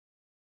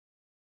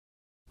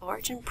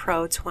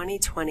OriginPro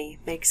 2020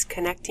 makes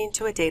connecting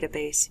to a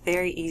database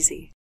very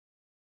easy.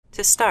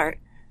 To start,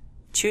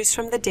 choose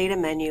from the Data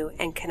menu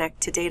and Connect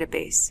to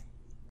Database.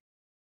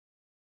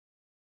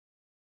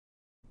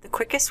 The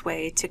quickest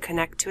way to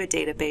connect to a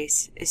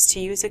database is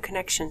to use a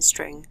connection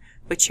string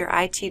which your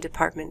IT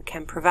department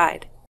can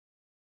provide.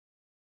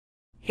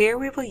 Here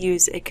we will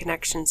use a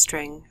connection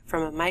string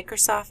from a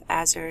Microsoft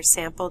Azure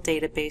sample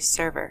database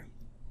server.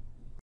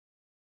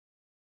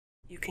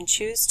 You can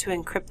choose to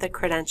encrypt the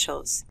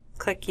credentials.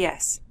 Click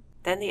Yes.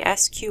 Then the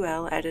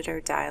SQL Editor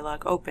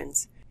dialog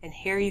opens, and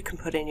here you can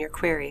put in your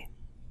query.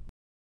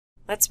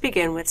 Let's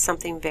begin with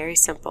something very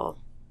simple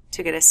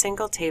to get a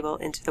single table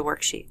into the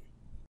worksheet.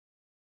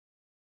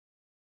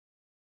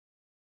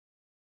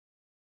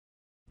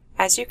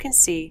 As you can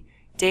see,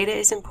 data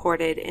is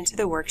imported into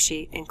the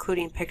worksheet,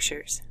 including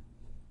pictures.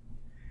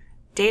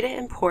 Data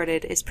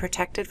imported is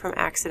protected from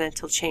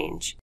accidental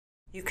change.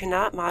 You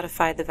cannot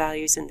modify the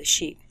values in the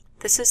sheet.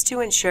 This is to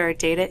ensure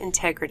data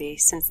integrity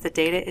since the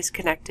data is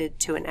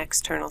connected to an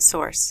external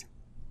source.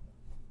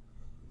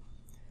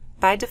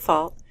 By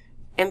default,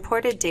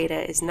 imported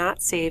data is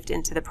not saved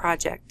into the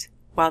project,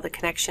 while the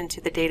connection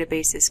to the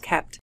database is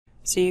kept,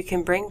 so you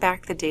can bring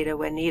back the data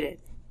when needed.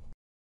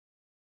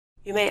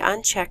 You may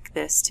uncheck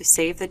this to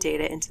save the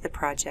data into the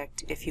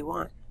project if you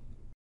want.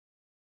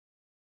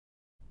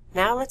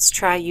 Now let's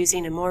try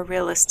using a more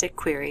realistic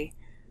query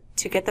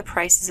to get the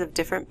prices of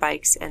different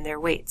bikes and their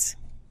weights.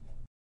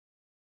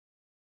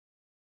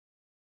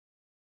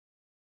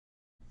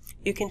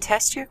 You can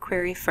test your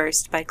query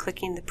first by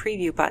clicking the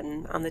Preview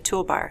button on the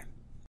toolbar.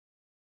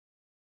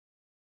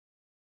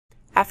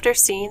 After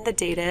seeing the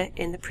data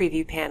in the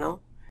Preview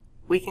panel,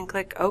 we can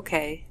click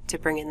OK to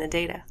bring in the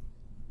data.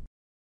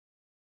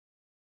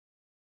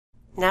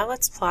 Now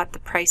let's plot the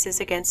prices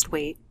against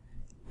weight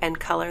and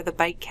color the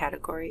bike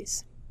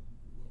categories.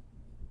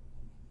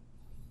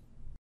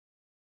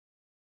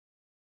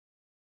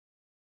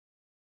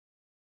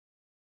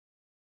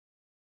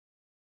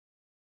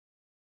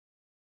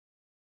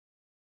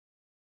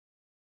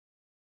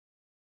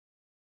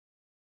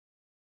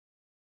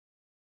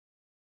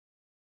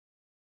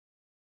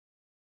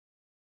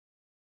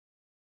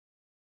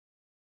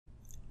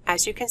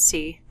 As you can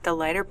see, the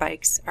lighter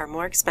bikes are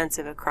more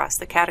expensive across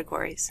the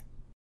categories.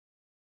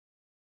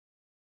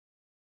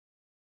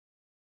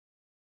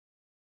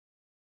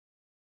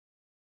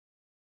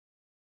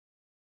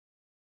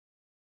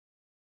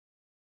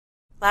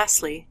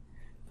 Lastly,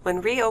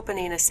 when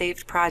reopening a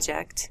saved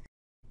project,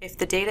 if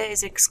the data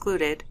is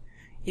excluded,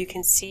 you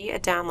can see a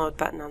download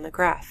button on the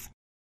graph.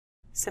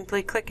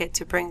 Simply click it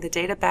to bring the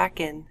data back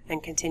in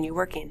and continue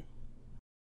working.